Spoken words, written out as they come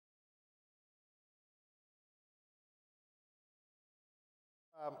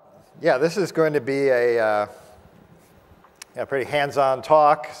Yeah, this is going to be a pretty hands-on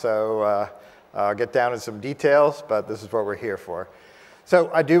talk, so I'll get down to some details, but this is what we're here for.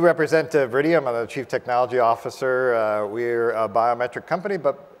 So I do represent Veridium. I'm the Chief Technology Officer. We're a biometric company,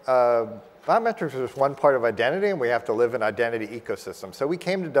 but biometrics is one part of identity, and we have to live in an identity ecosystem. So we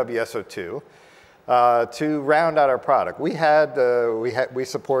came to WSO2 to round out our product. We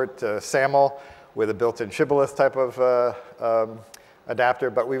support SAML with a built-in shibboleth type of adapter,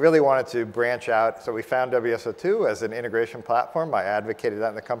 but we really wanted to branch out. So we found WSO2 as an integration platform. I advocated that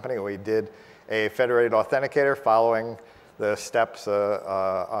in the company. We did a Federated Authenticator following the steps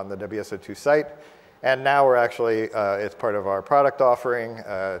on the WSO2 site. And now we're actually, it's part of our product offering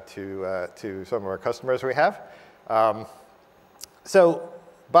to some of our customers we have. So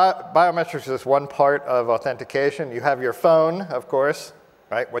biometrics is one part of authentication. You have your phone, of course,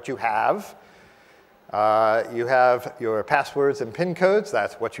 right? What you have. You have your passwords and PIN codes.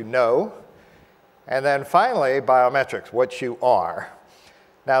 That's what you know. And then finally, biometrics, what you are.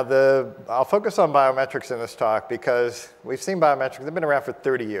 Now, I'll focus on biometrics in this talk because we've seen biometrics. They've been around for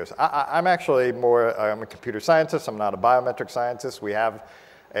 30 years. I'm actually I'm a computer scientist. I'm not a biometric scientist. We have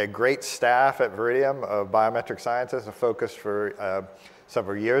a great staff at Veridium of biometric scientists, a focus for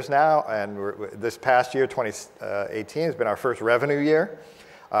several years now. And this past year, 2018, has been our first revenue year.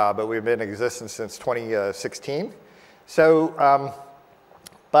 But we've been in existence since 2016. So,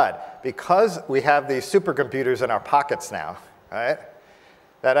 but because we have these supercomputers in our pockets now, right,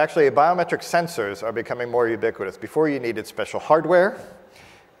 that actually biometric sensors are becoming more ubiquitous. Before you needed special hardware,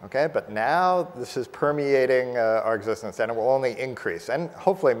 okay, but now this is permeating our existence, and it will only increase and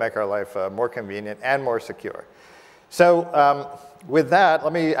hopefully make our life more convenient and more secure. So with that,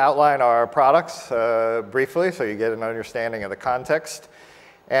 let me outline our products briefly so you get an understanding of the context.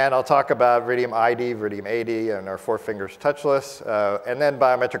 And I'll talk about Veridium ID, Veridium AD, and our 4 fingers touchless, and then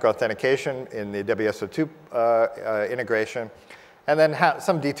biometric authentication in the WSO2 integration, and then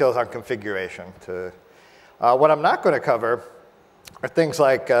some details on configuration. What I'm not going to cover are things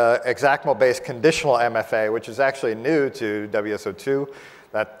like XACML-based conditional MFA, which is actually new to WSO2.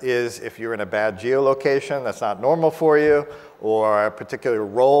 That is if you're in a bad geolocation that's not normal for you, or a particular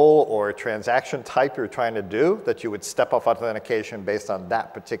role or transaction type you're trying to do, that you would step off authentication based on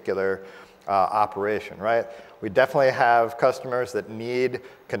that particular operation, right? We definitely have customers that need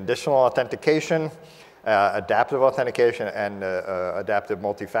conditional authentication, adaptive authentication, and adaptive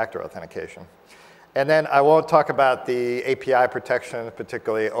multi-factor authentication. And then I won't talk about the API protection,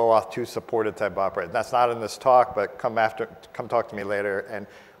 particularly OAuth 2 supported type of operation. That's not in this talk, but come talk to me later, and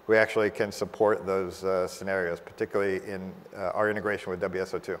we actually can support those scenarios, particularly in our integration with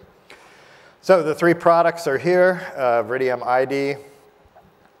WSO2. So the 3 products are here, Veridium ID,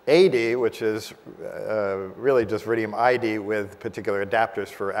 AD, which is really just Veridium ID with particular adapters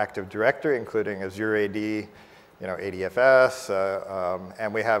for Active Directory, including Azure AD, ADFS,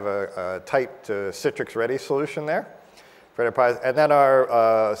 and we have a tight Citrix ready solution there for enterprise. And then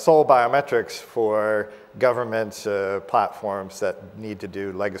our sole biometrics for government platforms that need to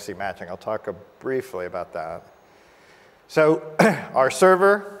do legacy matching. I'll talk briefly about that. So our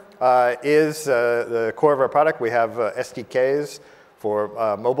server is the core of our product. We have SDKs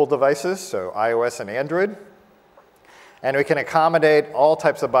for mobile devices, so iOS and Android. And we can accommodate all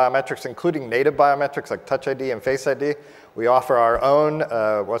types of biometrics, including native biometrics like Touch ID and Face ID. We offer our own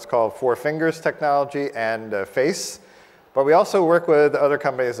what's called 4 fingers technology and face. But we also work with other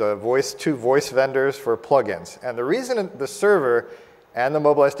companies, 2 voice vendors for plugins. And the reason the server and the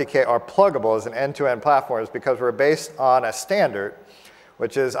mobile SDK are pluggable as an end-to-end platform is because we're based on a standard,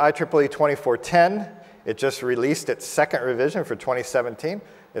 which is IEEE 2410. It just released its 2nd revision for 2017.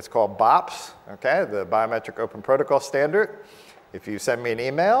 It's called BOPS, okay, the Biometric Open Protocol Standard. If you send me an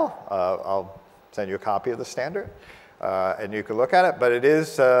email, I'll send you a copy of the standard, and you can look at it. But it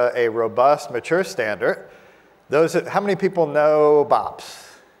is a robust, mature standard. How many people know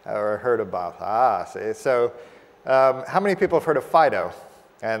BOPS or heard of BOPS? See, so how many people have heard of FIDO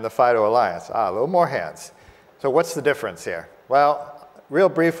and the FIDO Alliance? A little more hands. So what's the difference here? Well, real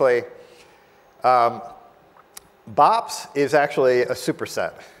briefly, BOPS is actually a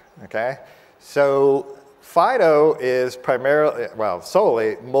superset, okay? So FIDO is primarily, well,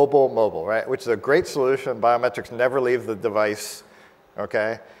 solely mobile, right? Which is a great solution. Biometrics never leave the device,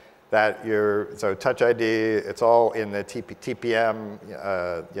 okay? So Touch ID, it's all in the TPM,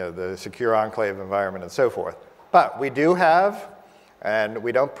 the secure enclave environment and so forth. But we do have, and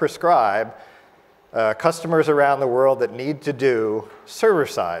we don't prescribe, customers around the world that need to do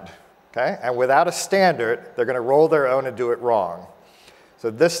server-side. Okay? And without a standard, they're going to roll their own and do it wrong. So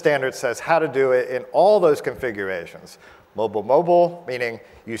this standard says how to do it in all those configurations. Mobile, meaning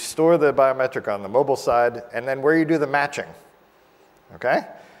you store the biometric on the mobile side, and then where you do the matching, okay?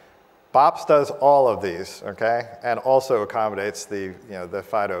 BOPS does all of these, okay, and also accommodates the, the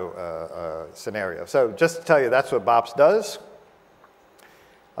FIDO scenario. So just to tell you, that's what BOPS does.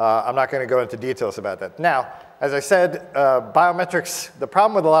 I'm not going to go into details about that. Now, as I said, biometrics, the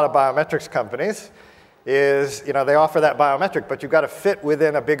problem with a lot of biometrics companies is, they offer that biometric, but you've got to fit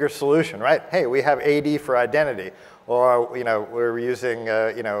within a bigger solution, right? Hey, we have AD for identity, or, we're using,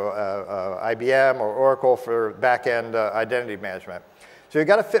 IBM or Oracle for back-end identity management. So you've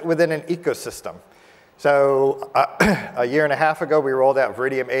got to fit within an ecosystem. So a year and a half ago, we rolled out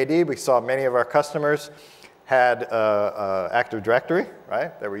Veridium AD. We saw many of our customers had Active Directory,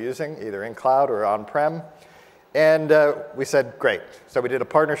 right, that we're using either in cloud or on-prem. And we said, great. So we did a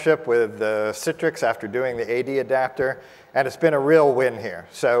partnership with Citrix after doing the AD adapter, and it's been a real win here.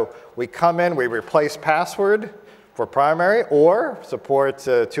 So we come in, we replace password for primary or support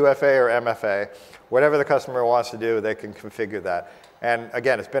 2FA or MFA. Whatever the customer wants to do, they can configure that. And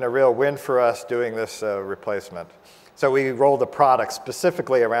again, it's been a real win for us doing this replacement. So we rolled a product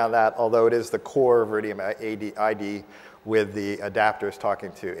specifically around that, although it is the core Veridium ID with the adapters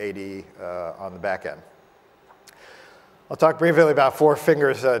talking to AD on the back end. I'll talk briefly about Four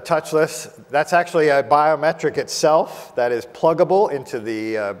Fingers Touchless. That's actually a biometric itself that is pluggable into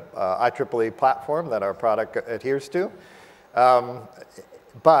the IEEE platform that our product adheres to.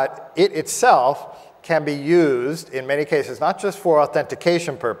 But it itself can be used in many cases, not just for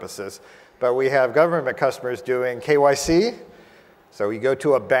authentication purposes, but we have government customers doing KYC. So you go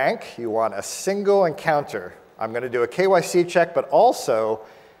to a bank, you want a single encounter. I'm going to do a KYC check, but also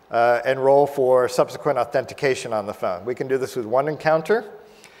enroll for subsequent authentication on the phone. We can do this with one encounter,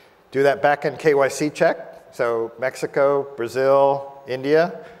 do that back-end KYC check. So Mexico, Brazil,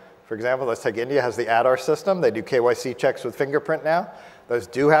 India, for example, let's take India, has the ADAR system. They do KYC checks with fingerprint now. Those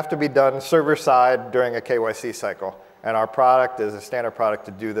do have to be done server-side during a KYC cycle. And our product is a standard product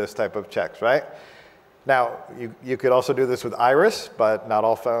to do this type of checks, right? Now, you could also do this with iris, but not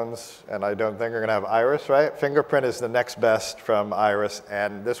all phones, and I don't think are going to have iris, right? Fingerprint is the next best from iris,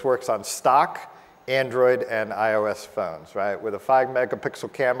 and this works on stock Android and iOS phones, right? With a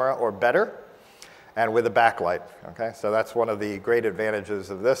 5-megapixel camera or better, and with a backlight, okay? So that's one of the great advantages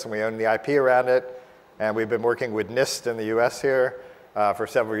of this, and we own the IP around it, and we've been working with NIST in the US here for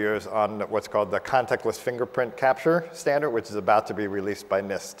several years on what's called the contactless fingerprint capture standard, which is about to be released by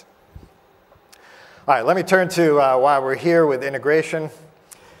NIST. All right, let me turn to why we're here with integration.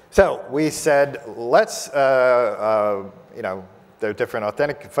 So we said, let's, there are different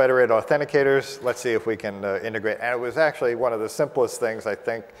federated authenticators. Let's see if we can integrate. And it was actually one of the simplest things, I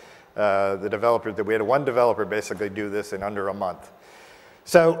think, the developers did. We had one developer basically do this in under a month.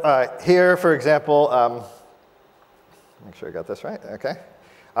 So here, for example, make sure I got this right, okay.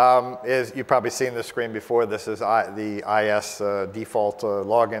 You've probably seen this screen before. This is the IS default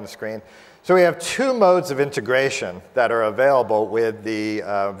login screen. So we have two modes of integration that are available with the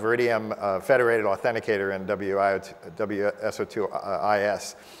Veridium Federated Authenticator and WSO2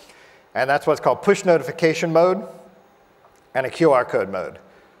 IS. And that's what's called push notification mode and a QR code mode.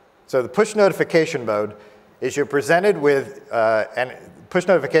 So the push notification mode is you're presented with, and push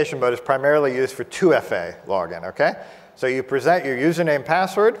notification mode is primarily used for 2FA login, okay? So you present your username,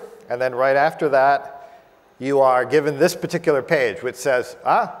 password, and then right after that, you are given this particular page, which says,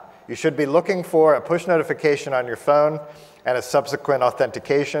 you should be looking for a push notification on your phone and a subsequent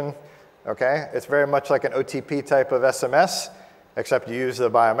authentication, okay? It's very much like an OTP type of SMS, except you use the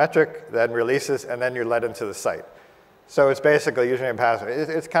biometric, then releases, and then you're led into the site. So it's basically username and password.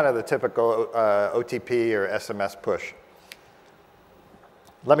 It's kind of the typical OTP or SMS push.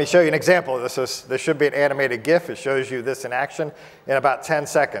 Let me show you an example of this. This should be an animated GIF. It shows you this in action in about 10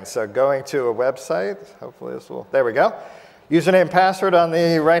 seconds. So going to a website, hopefully this will, there we go. Username and password on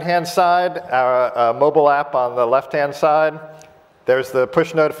the right-hand side, our mobile app on the left-hand side. There's the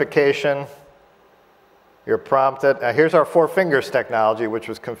push notification. You're prompted. Now here's our 4 fingers technology, which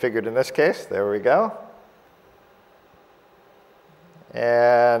was configured in this case. There we go.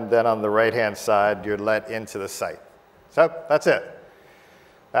 And then on the right-hand side, you're let into the site. So that's it.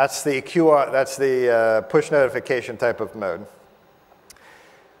 That's the that's the push notification type of mode.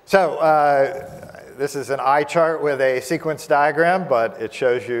 So this is an eye chart with a sequence diagram, but it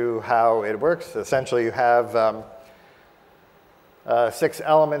shows you how it works. Essentially, you have 6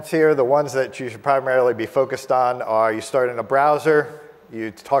 elements here. The ones that you should primarily be focused on are you start in a browser,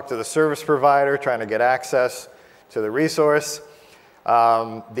 you talk to the service provider trying to get access to the resource.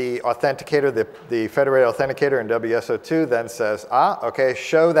 The authenticator, the Federated Authenticator in WSO2 then says, okay,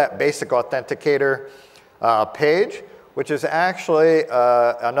 show that basic authenticator page which is actually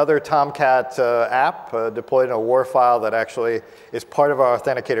another Tomcat app deployed in a WAR file that actually is part of our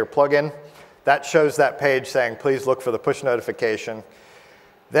Authenticator plugin. That shows that page saying, please look for the push notification.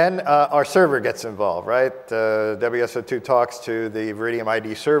 Then our server gets involved, right? WSO2 talks to the Veridium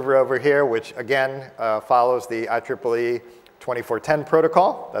ID server over here, which again follows the IEEE 2410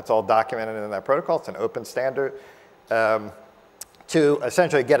 protocol. That's all documented in that protocol. It's an open standard. To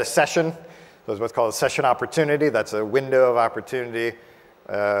essentially get a session. So it's what's called a session opportunity. That's a window of opportunity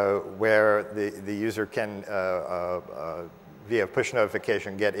where the user can, via push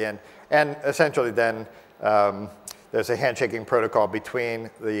notification, get in. And essentially then there's a handshaking protocol between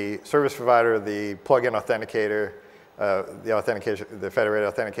the service provider, the plugin authenticator, the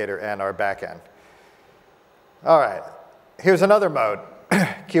federated authenticator, and our backend. All right, here's another mode,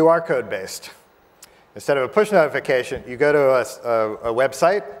 QR code based. Instead of a push notification, you go to a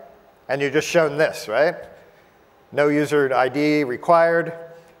website, and you're just shown this, right? No user ID required.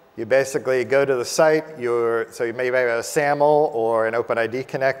 You basically go to the site. So you may have a SAML or an OpenID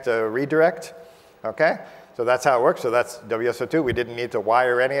Connect redirect. Okay? So that's how it works. So that's WSO2. We didn't need to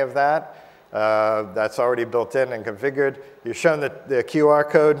wire any of that. That's already built in and configured. You're shown the QR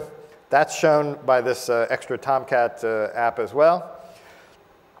code. That's shown by this extra Tomcat app as well.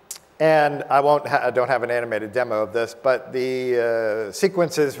 And I don't have an animated demo of this, but the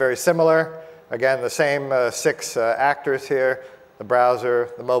sequence is very similar. Again, the same 6 actors here, the browser,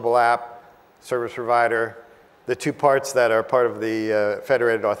 the mobile app, service provider, the 2 parts that are part of the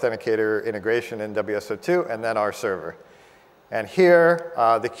Federated Authenticator integration in WSO2, and then our server. And here,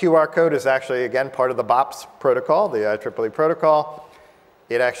 the QR code is actually, again, part of the BOPS protocol, the IEEE protocol.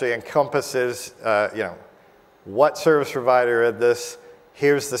 It actually encompasses, what service provider is this.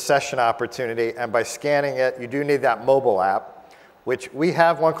 Here's the session opportunity, and by scanning it, you do need that mobile app, which we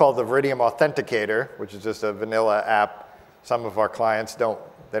have one called the Veridium Authenticator, which is just a vanilla app. Some of our clients don't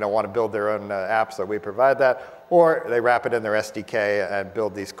want to build their own apps, so we provide that, or they wrap it in their SDK and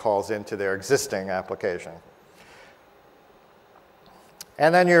build these calls into their existing application.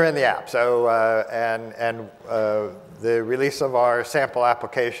 And then you're in the app. So, the release of our sample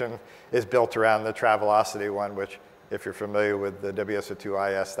application is built around the Travelocity one, which, if you're familiar with the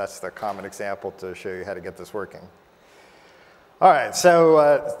WSO2 IS, that's the common example to show you how to get this working. All right,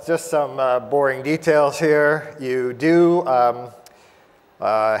 so just some boring details here. You do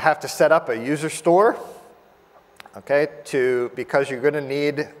have to set up a user store, okay, because you're going to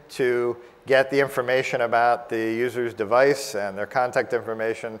need to get the information about the user's device and their contact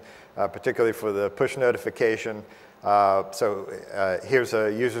information, particularly for the push notification. Here's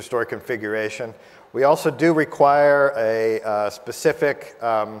a user store configuration. We also do require a specific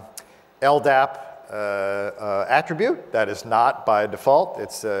LDAP attribute that is not by default.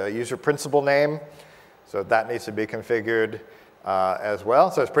 It's a user principal name, so that needs to be configured as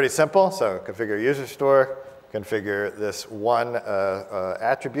well. So it's pretty simple. So configure user store, configure this one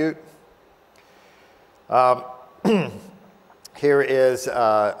attribute. Here is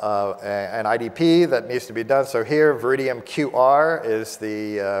an IDP that needs to be done. So here, Veridium QR is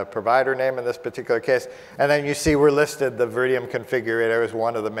the provider name in this particular case. And then you see we're listed, the Veridium configurator is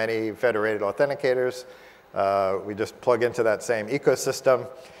one of the many federated authenticators. We just plug into that same ecosystem.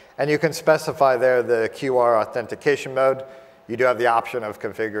 And you can specify there the QR authentication mode. You do have the option of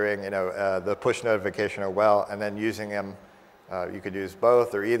configuring the push notification as well, and then using them. You could use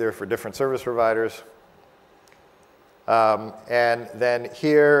both or either for different service providers. And then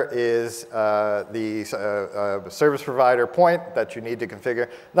here is the service provider point that you need to configure.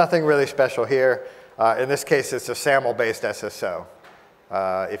 Nothing really special here. In this case, it's a SAML-based SSO.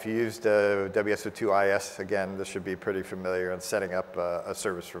 If you used WSO2 IS, again, this should be pretty familiar in setting up a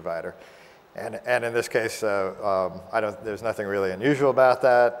service provider. And in this case, there's nothing really unusual about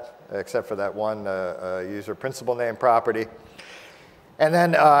that, except for that one user principal name property. And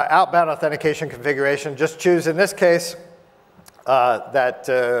then outbound authentication configuration, just choose, in this case, that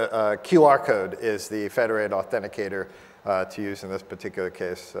QR code is the federated authenticator to use in this particular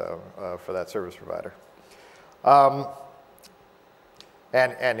case for that service provider.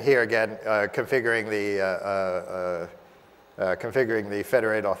 And here again, configuring the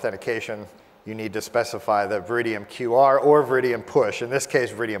federated authentication, you need to specify the Veridium QR or Veridium Push. In this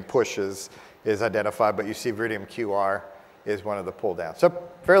case, Veridium Push is identified, but you see Veridium QR is one of the pull downs. So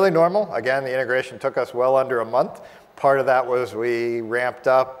fairly normal. Again, the integration took us well under a month. Part of that was we ramped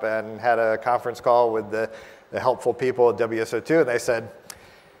up and had a conference call with the helpful people at WSO2, and they said,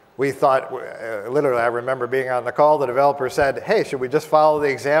 we thought, literally, I remember being on the call, the developer said, hey, should we just follow the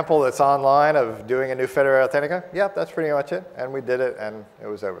example that's online of doing a new federated authenticator? Yep, that's pretty much it. And we did it, and it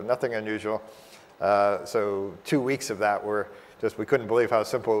was over. Nothing unusual. So 2 weeks of that were just, we couldn't believe how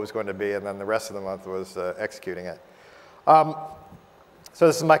simple it was going to be, and then the rest of the month was executing it. So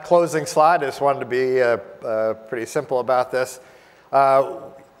this is my closing slide. I just wanted to be pretty simple about this.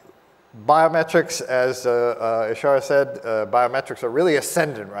 Biometrics, as Ishara said, biometrics are really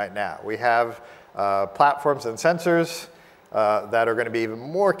ascendant right now. We have platforms and sensors that are going to be even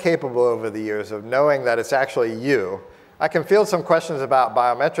more capable over the years of knowing that it's actually you. I can field some questions about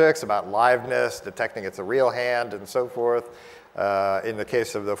biometrics, about liveness, detecting it's a real hand, and so forth, in the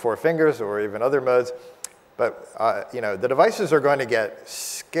case of the 4 fingers or even other modes. But the devices are going to get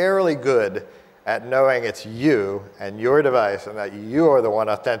scarily good at knowing it's you and your device and that you are the one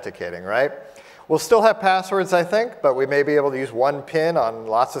authenticating, right? We'll still have passwords, I think, but we may be able to use one PIN on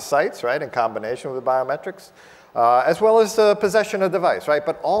lots of sites, right, in combination with biometrics, as well as possession of device, right?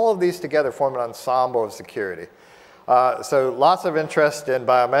 But all of these together form an ensemble of security. So lots of interest in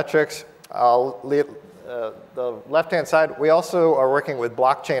biometrics. I'll leave the left-hand side. We also are working with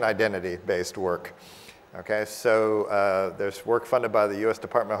blockchain identity-based work. Okay, so there's work funded by the US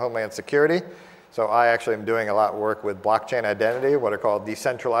Department of Homeland Security. So I actually am doing a lot of work with blockchain identity, what are called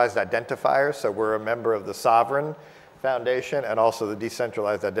decentralized identifiers. So we're a member of the Sovereign Foundation and also the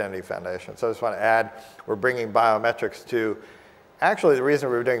Decentralized Identity Foundation. So I just want to add, we're bringing biometrics to, actually the reason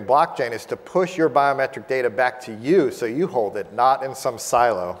we're doing blockchain is to push your biometric data back to you so you hold it, not in some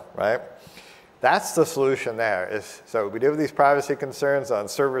silo, right? That's the solution there. So we do have these privacy concerns on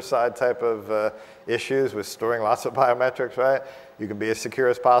server-side type of issues with storing lots of biometrics, right? You can be as secure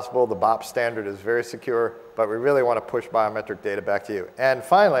as possible. The BOP standard is very secure, but we really want to push biometric data back to you. And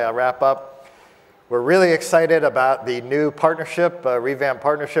finally, I'll wrap up. We're really excited about the new partnership, revamped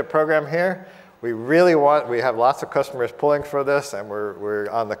partnership program here. We have lots of customers pulling for this, and we're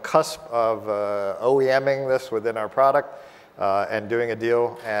on the cusp of OEMing this within our product. And doing a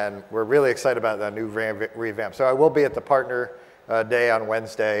deal, and we're really excited about that new revamp. So I will be at the partner day on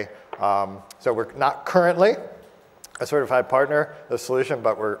Wednesday. So we're not currently a certified partner, the solution,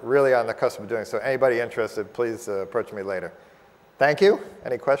 but we're really on the cusp of doing so. Anybody interested, please approach me later. Thank you.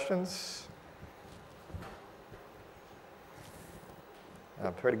 Any questions?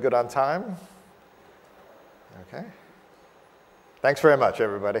 I'm pretty good on time. Okay. Thanks very much,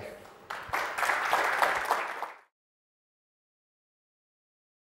 everybody.